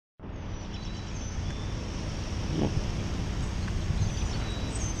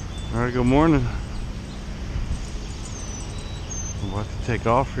Alright, good morning. I'm about to take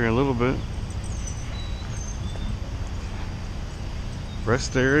off here in a little bit.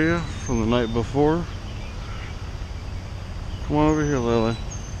 Rest area from the night before. Come on over here, Lily.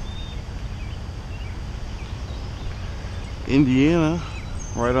 Indiana,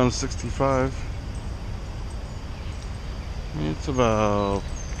 right on 65. It's about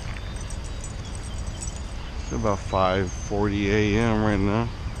 5:40 a.m. right now.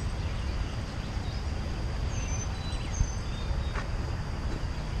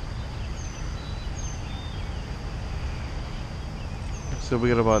 So we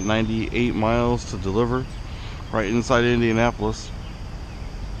got about 98 miles to deliver right inside Indianapolis.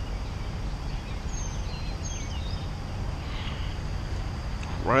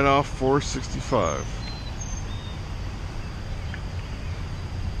 Right off 465.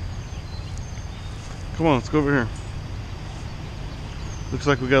 Come on, let's go over here. Looks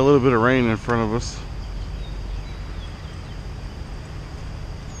like we got a little bit of rain in front of us.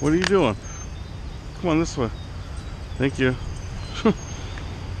 What are you doing? Come on this way. Thank you.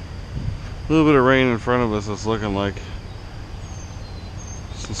 A little bit of rain in front of us. It's looking like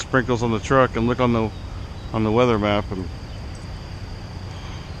some sprinkles on the truck, and look on the weather map, and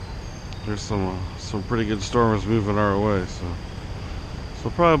there's some pretty good storms moving our way. So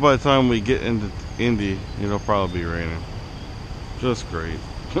probably by the time we get into Indy, it'll probably be raining. Just great.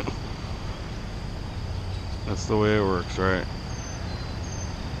 That's the way it works, right?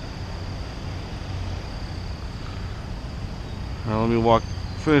 Now let me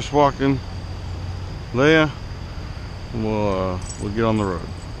finish walking, Leia, and we'll get on the road.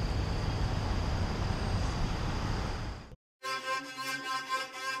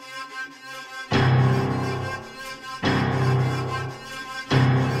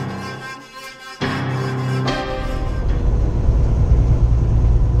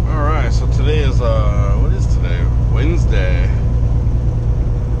 Alright, so today is what is today? Wednesday.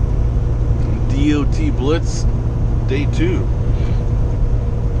 DOT Blitz Day 2.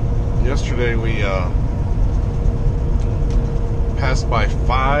 Yesterday we passed by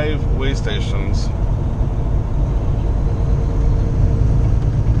 5 way stations.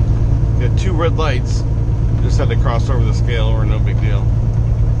 We had 2 red lights. Just had to cross over the scale, or no big deal.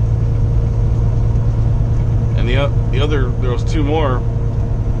 And there was 2 more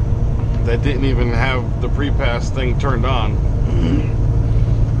that didn't even have the pre-pass thing turned on.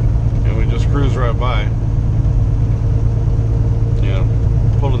 And we just cruised right by.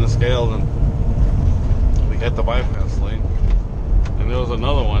 Pulled in the scale, and we hit the bypass lane. And there was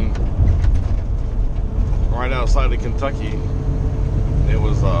another one right outside of Kentucky. It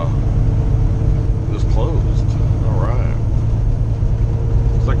was closed. All right.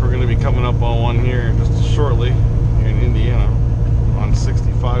 Looks like we're going to be coming up on one here just shortly here in Indiana on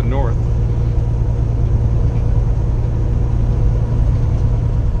 65 North.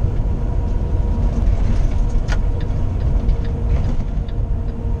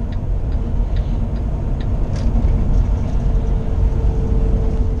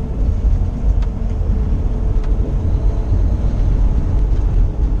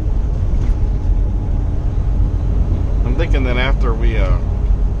 And then after we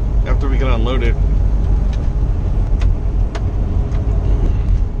get unloaded,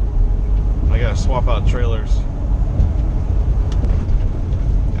 I gotta swap out trailers.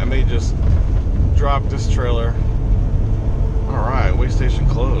 I may just drop this trailer. All right, way station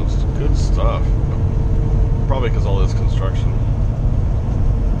closed. Good stuff. Probably because all this construction.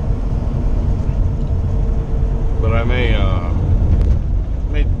 But I may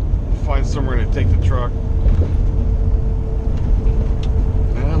find somewhere to take the truck.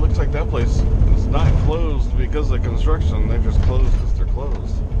 Looks like that place is not closed because of construction. They just closed because they're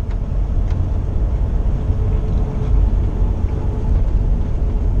closed.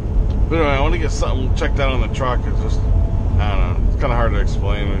 But anyway, I want to get something checked out on the truck. It's just, I don't know, it's kind of hard to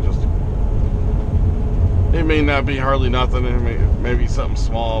explain. It may not be hardly nothing. It may be something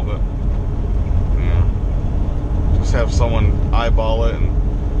small, but just have someone eyeball it, and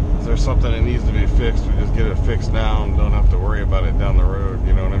if there's something that needs to be fixed, we just get it fixed now and don't have to worry about it down the road,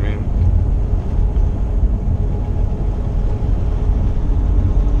 you know what I mean?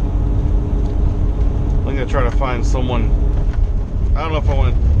 I'm gonna try to find someone. I don't know if I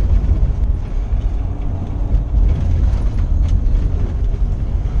want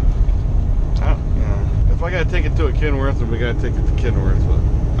if I gotta take it to a Kenworth, then we gotta take it to Kenworth,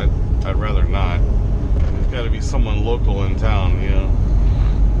 but I'd rather not. There's gotta be someone local in town, you know,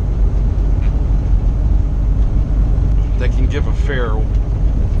 that can give a fair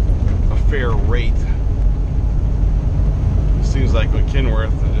rate. It seems like with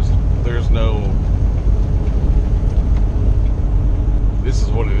Kenworth, they just there's no, this is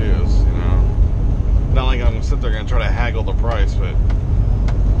what it is, you know. Not like I'm gonna sit there and try to haggle the price, but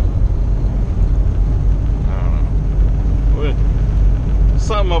I don't know.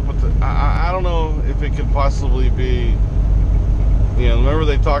 Something up with the, I don't know if it could possibly be, you know, remember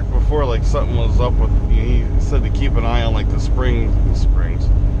they talked before, like something was up with, you know, he said to keep an eye on like the springs,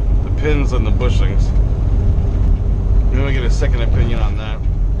 the pins and the bushings. Maybe we get a second opinion on that.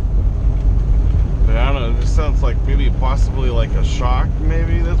 But I don't know, it just sounds like maybe possibly like a shock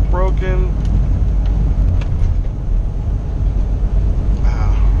maybe that's broken.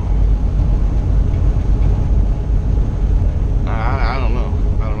 I don't know.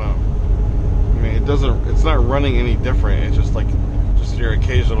 I mean, it's not running any different. It's just like, just your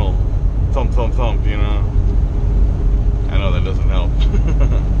occasional thump, thump, thump, you know. I know that doesn't help.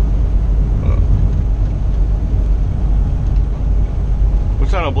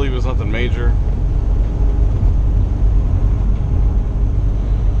 Which I don't believe is nothing major.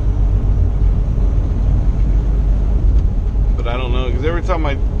 But I don't know, because every time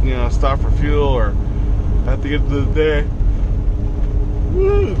I, you know, stop for fuel or at the end of the day,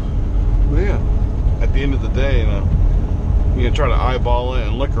 yeah, at the end of the day, you know, try to eyeball it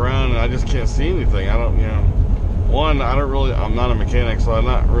and look around, and I just can't see anything. I don't, you know, one, I'm not a mechanic, so I'm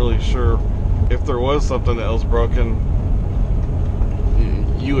not really sure if there was something that was broken.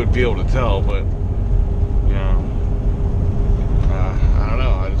 You would be able to tell, but you know, I don't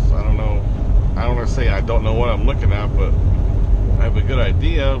know. I don't know. I don't want to say I don't know what I'm looking at, but I have a good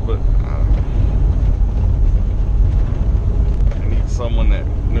idea. But I need someone that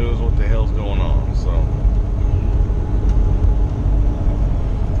knows what the hell's going on. So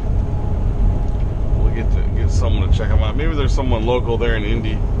we'll get someone to check them out. Maybe there's someone local there in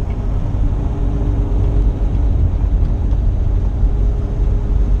Indy.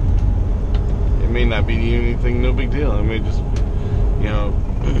 It may not be anything, no big deal. It may just, you know,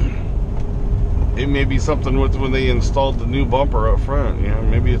 it may be something with when they installed the new bumper up front. You know,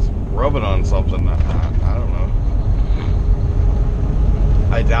 maybe it's rubbing on something. I don't know.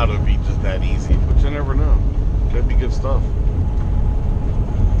 I doubt it would be just that easy, but you never know. Could be good stuff.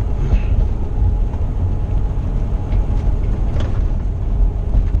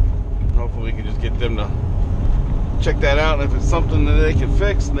 Hopefully we can just get them to check that out, and if it's something that they can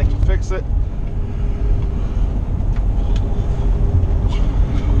fix, and they can fix it,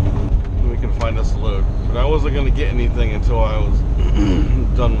 we can find us a load. But I wasn't going to get anything until I was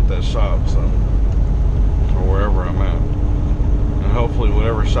done with that shop, so, or wherever I'm at. And hopefully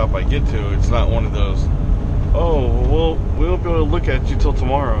whatever shop I get to, it's not one of those, oh, well, we won't be able to look at you till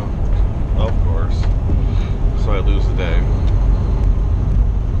tomorrow. Of course. So I lose the day.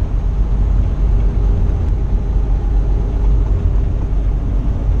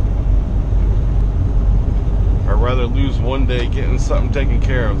 I'd rather lose one day getting something taken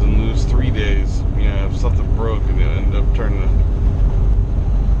care of than lose 3 days, you know, if something broke and it ended up turning,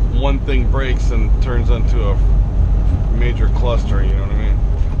 one thing breaks and turns into a major cluster, you know what I mean?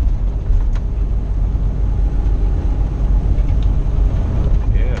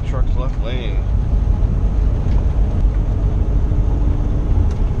 Yeah, truck's left lane.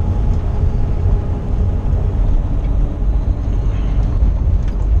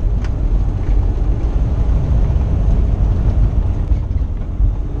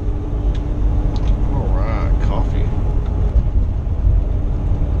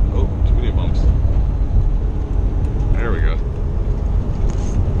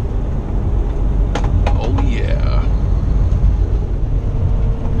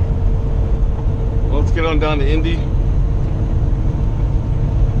 Down to Indy.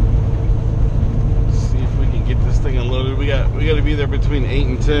 See if we can get this thing unloaded. We got to be there between 8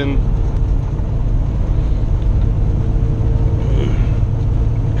 and 10.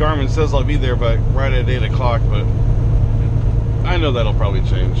 Garmin says I'll be there by right at 8 o'clock, but I know that'll probably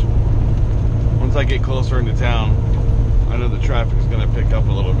change. Once I get closer into town, I know the traffic is going to pick up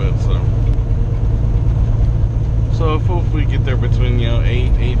a little bit, so if we get there between, you know,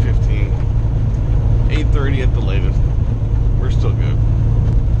 8:15. 8:30 at the latest. We're still good.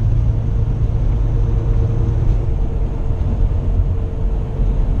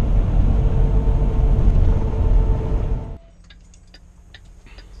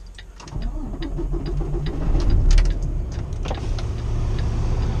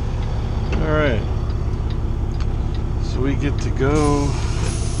 All right. So we get to go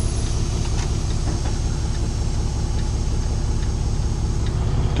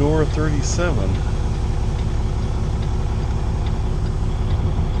door 37.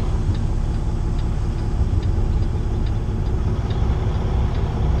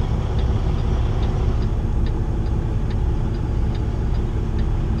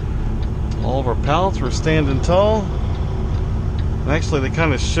 pallets were standing tall. And actually, they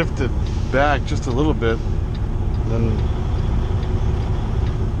kind of shifted back just a little bit. Then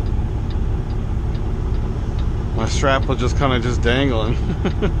my strap was just kind of just dangling.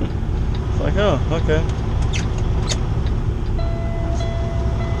 It's like, oh, okay.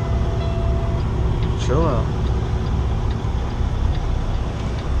 Chill out.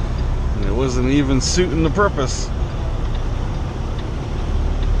 And it wasn't even suiting the purpose.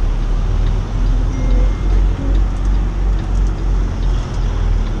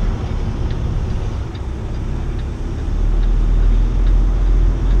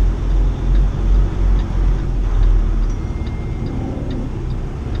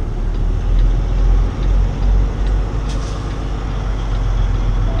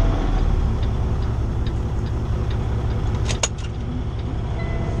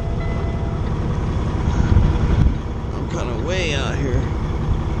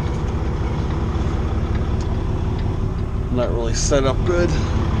 Not really set up good.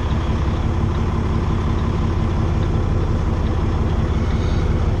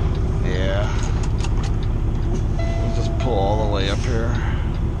 Yeah. I'll just pull all the way up here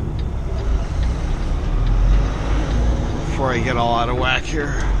before I get all out of whack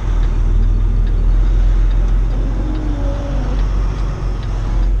here.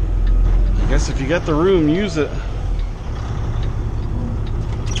 I guess if you got the room, use it.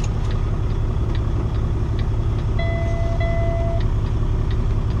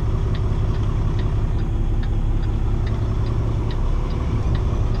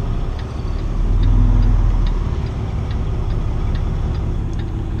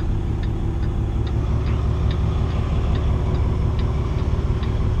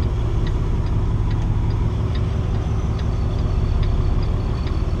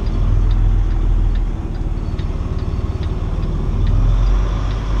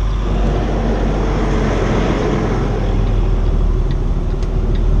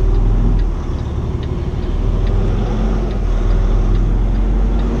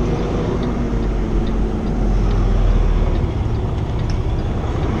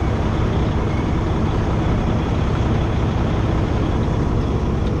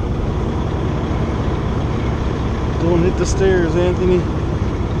 Don't hit the stairs, Anthony.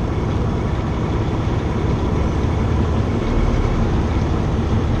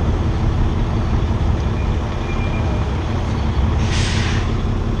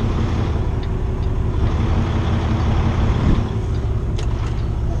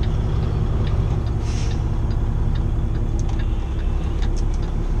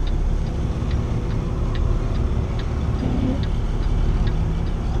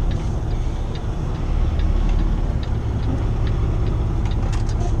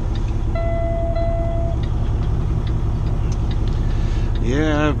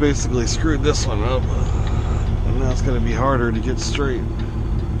 Yeah, I've basically screwed this one up, and now it's going to be harder to get straight.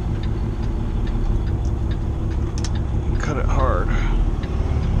 Cut it hard.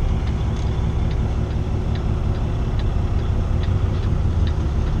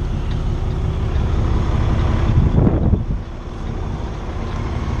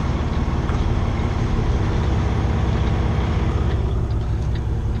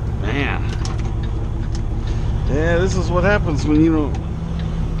 Man. Yeah, this is what happens when you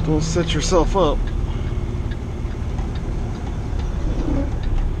don't set yourself up.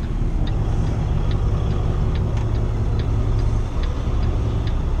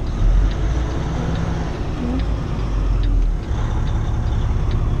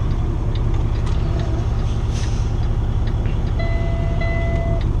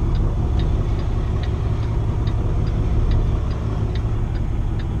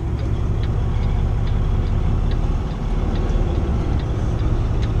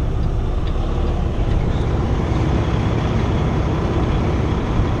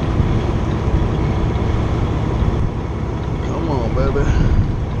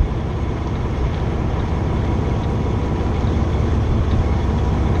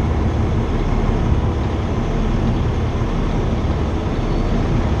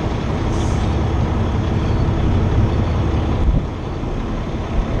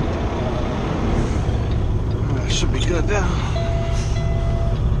 Should be good now.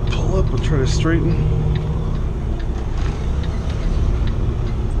 Pull up and try to straighten.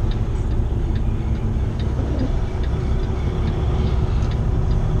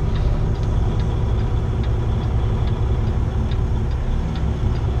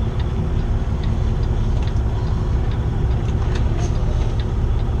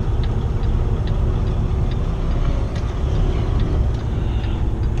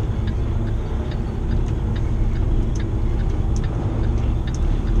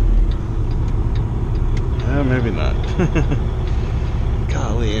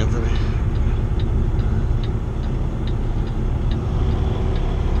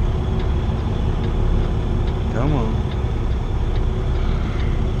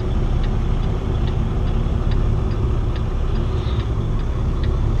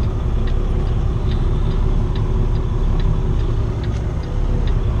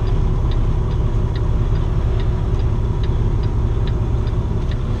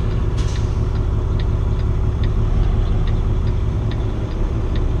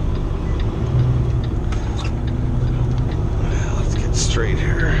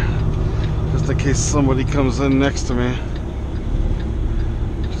 in case somebody comes in next to me.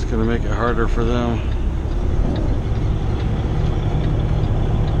 Just gonna make it harder for them.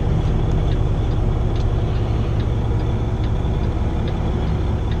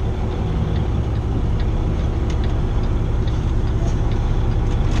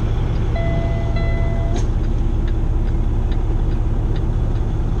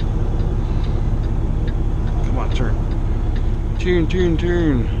 Come on, turn. Turn, turn,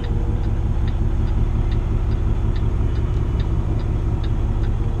 turn.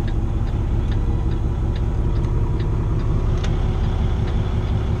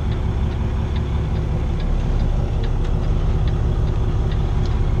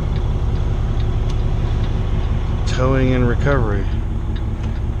 Towing and recovery.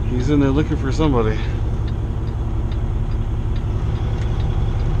 He's in there looking for somebody.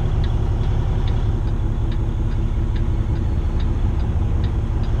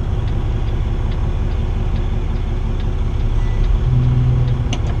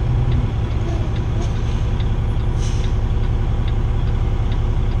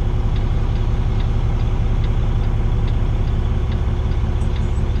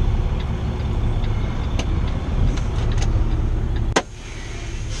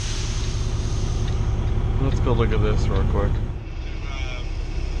 Let's go look at this real quick.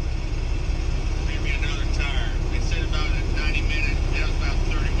 Maybe another tire. They said about 90 minutes. That was about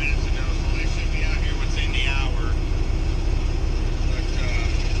 30 minutes ago, so they should be out here within the hour. But,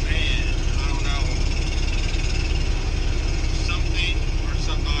 man, I don't know. Something or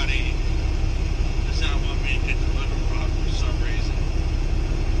somebody does not want me to get the liver rock for some reason.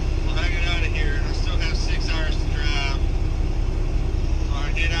 Well, I get out of here, and I still have 6 hours to drive. So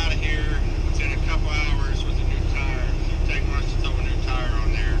I get out of here within a couple hours with a new tire. So it takes much to throw a new tire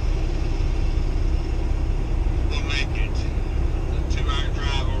on there. We'll make it. A 2-hour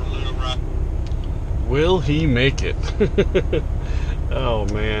drive over Little Rock. Will he make it? Oh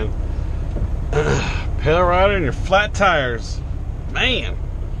man. Pedal rider and your flat tires. Man.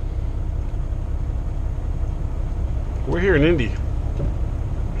 We're here in Indy.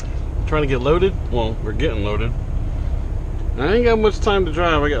 Trying to get loaded. Well, we're getting loaded. I ain't got much time to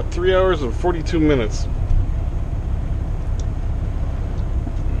drive. I got 3 hours and 42 minutes.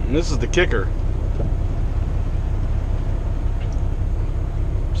 And this is the kicker.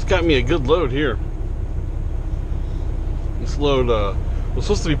 Just got me a good load here. This load was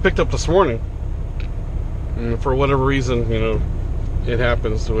supposed to be picked up this morning. And for whatever reason, you know, it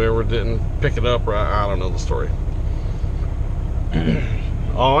happens. Whoever didn't pick it up, or I don't know the story.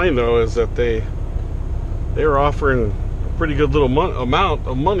 All I know is that they were offering pretty good little amount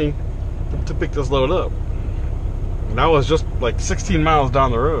of money to pick this load up, and I was just like 16 miles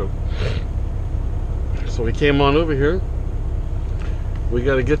down the road. So we came on over here. We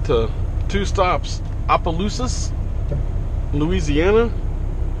got to get to 2 stops: Opelousas, Louisiana,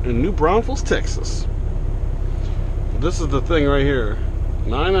 and New Braunfels, Texas. This is the thing right here.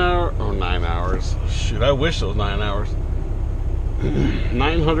 9 hours. Shoot, I wish it was 9 hours.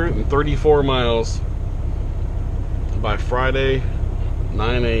 934 miles by Friday,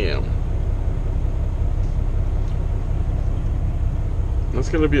 9 a.m. That's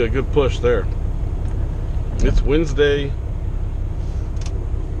going to be a good push there. It's Wednesday,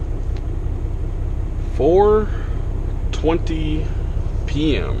 4:20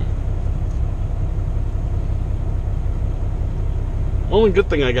 p.m. Only good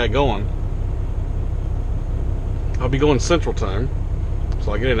thing I got going, I'll be going Central Time,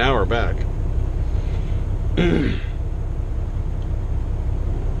 so I'll get an hour back.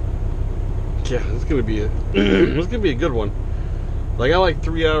 Yeah, it's gonna be it's gonna be a good one. I got like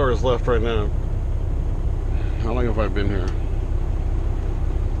 3 hours left right now. How long have I been here?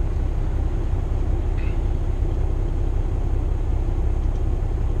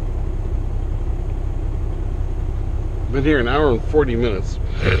 Been here an hour and 40 minutes.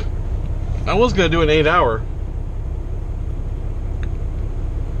 I was gonna do an 8-hour,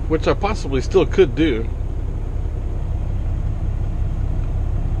 which I possibly still could do.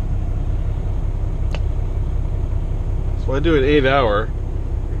 So I do an 8-hour.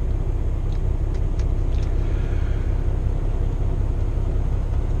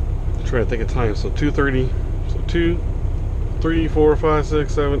 I'm trying to think of time. So 2:30. So 2, 3, 4, 5,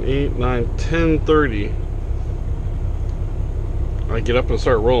 6, 7, 8, 9, 10:30. I get up and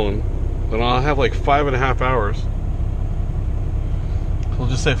start rolling. Then I'll have like 5.5 hours. We'll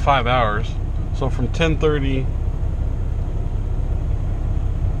just say 5 hours. So from 10:30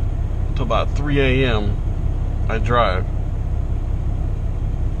 to about 3 a.m. I drive.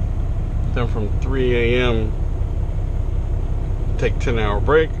 Then from 3 a.m. take 10-hour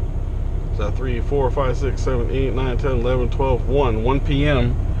break. So that? 3, 4, 5, 6, 7, 8, 9, 10, 11, 12, 1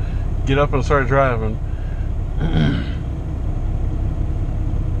 p.m. Get up and start driving.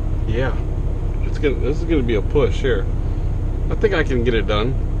 Yeah, this is gonna be a push here. I think I can get it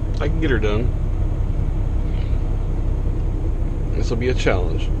done. I can get her done. This will be a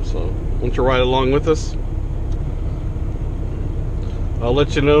challenge. So, won't you ride along with us? I'll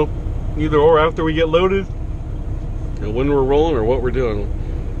let you know either or after we get loaded, and when we're rolling or what we're doing.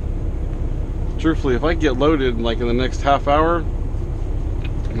 Truthfully, if I get loaded like in the next half hour,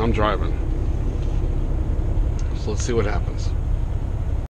 I'm driving. So let's see what happens.